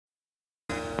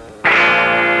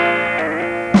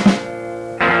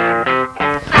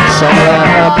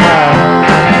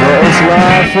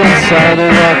yourself inside a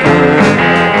locker room.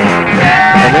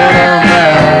 A little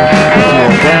man, if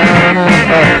you're down and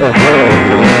up a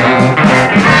road.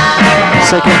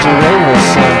 Second to wave or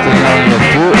something on you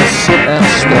do is sit and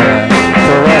stare.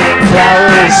 Throw up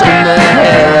flowers in the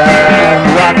hair and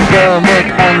rock the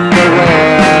make underwear.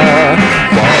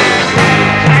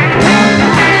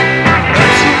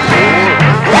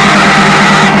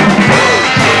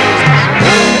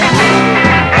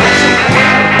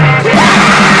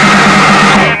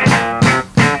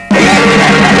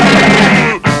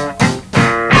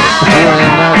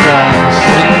 Doing my dance,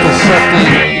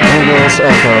 intercepting Google's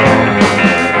echo.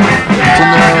 To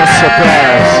no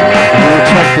surprise, you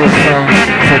checked it from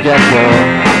forgetful.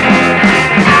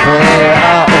 They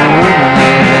are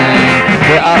ruminating,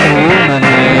 they are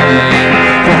ruminating.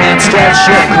 The hand stretched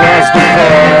across the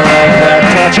floor, their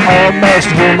touch almost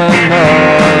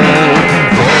humanoid.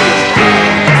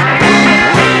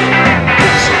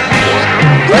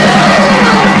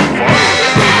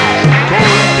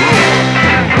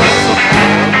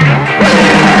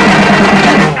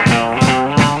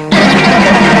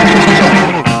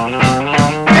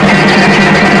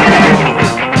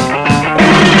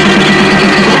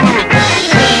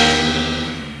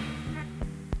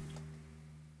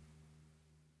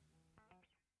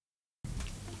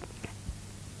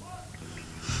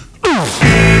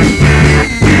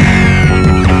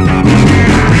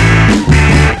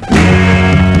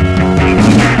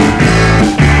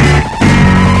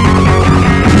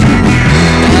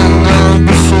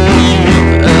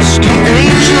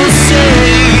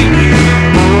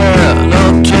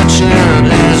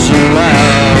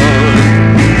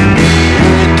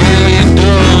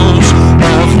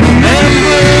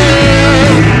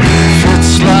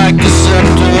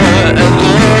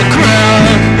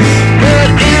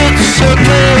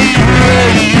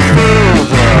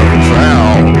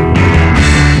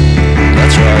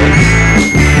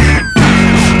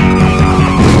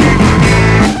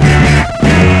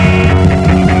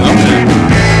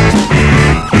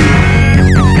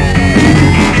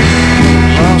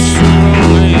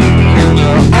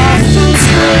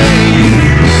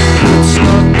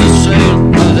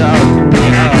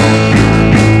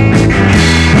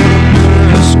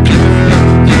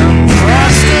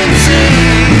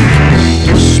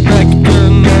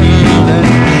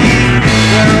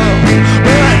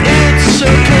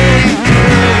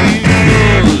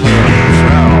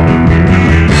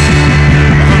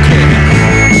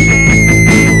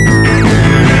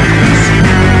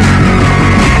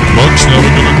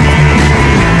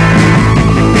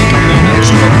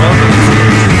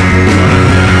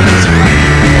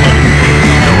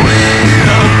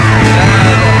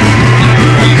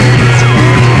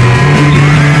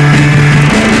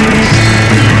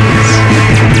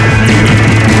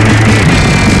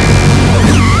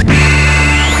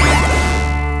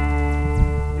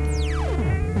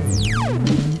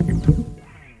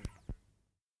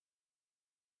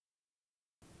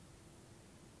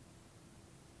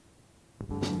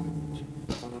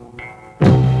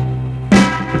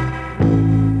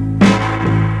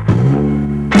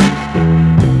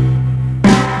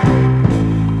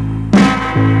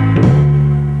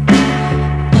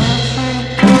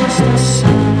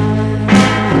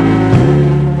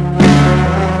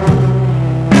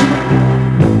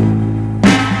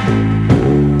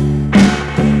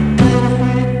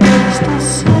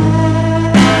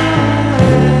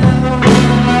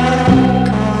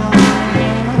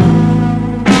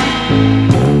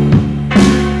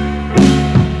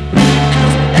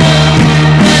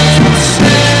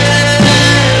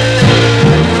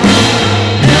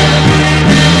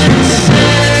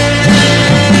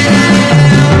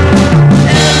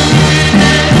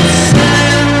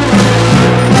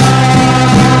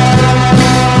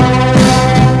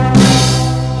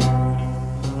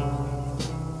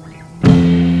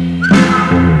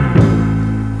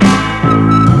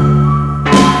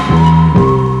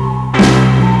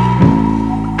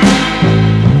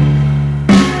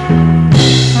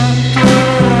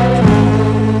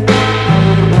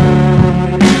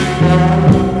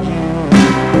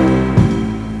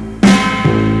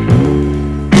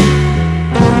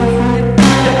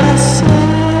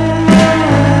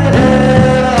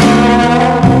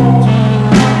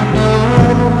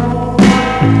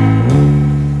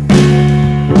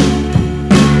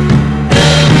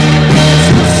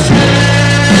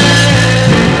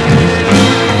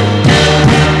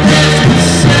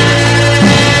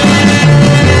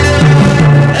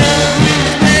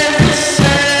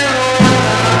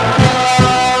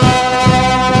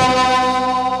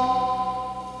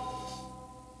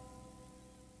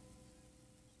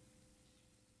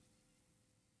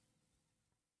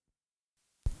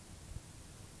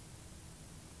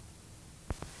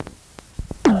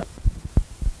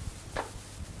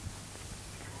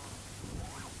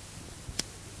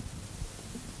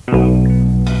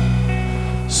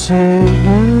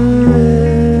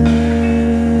 cigarette,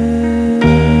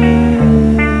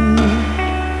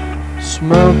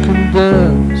 smoke and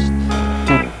dust,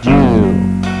 did you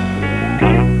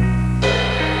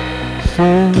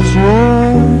fills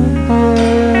your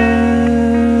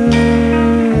brain,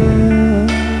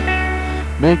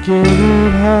 making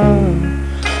it hard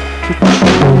to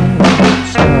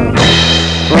choose.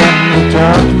 When the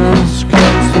darkness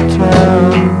comes to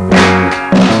town,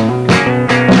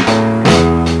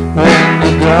 when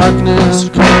the darkness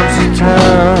comes to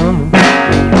town,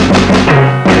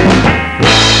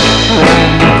 when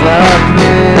the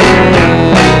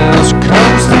darkness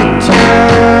comes to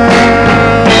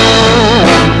town,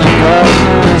 when the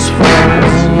darkness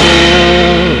finds you,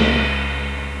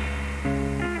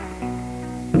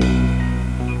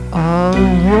 all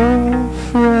your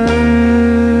friends,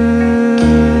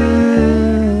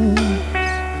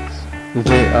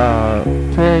 they are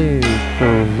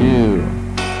pay-per-view.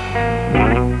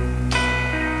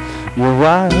 Your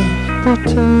wife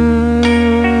pretends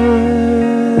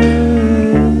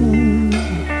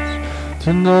to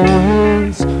know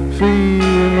he's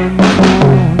feeling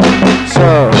cool. So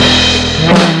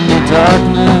when the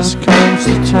darkness comes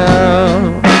to town,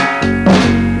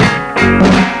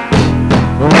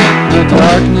 when the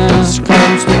darkness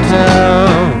comes to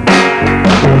town,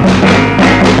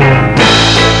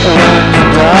 when the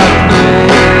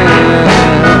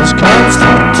darkness comes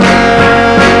to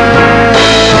town,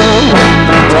 when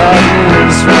the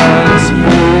darkness finds you,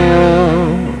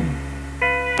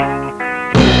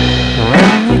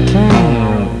 when you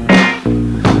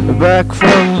came back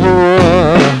from the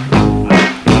war,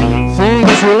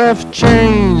 things will have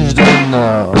changed, and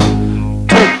now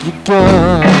take your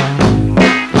gun.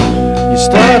 You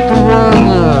start to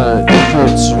wonder if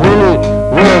it's really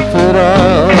worth it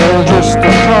all, just to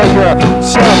call your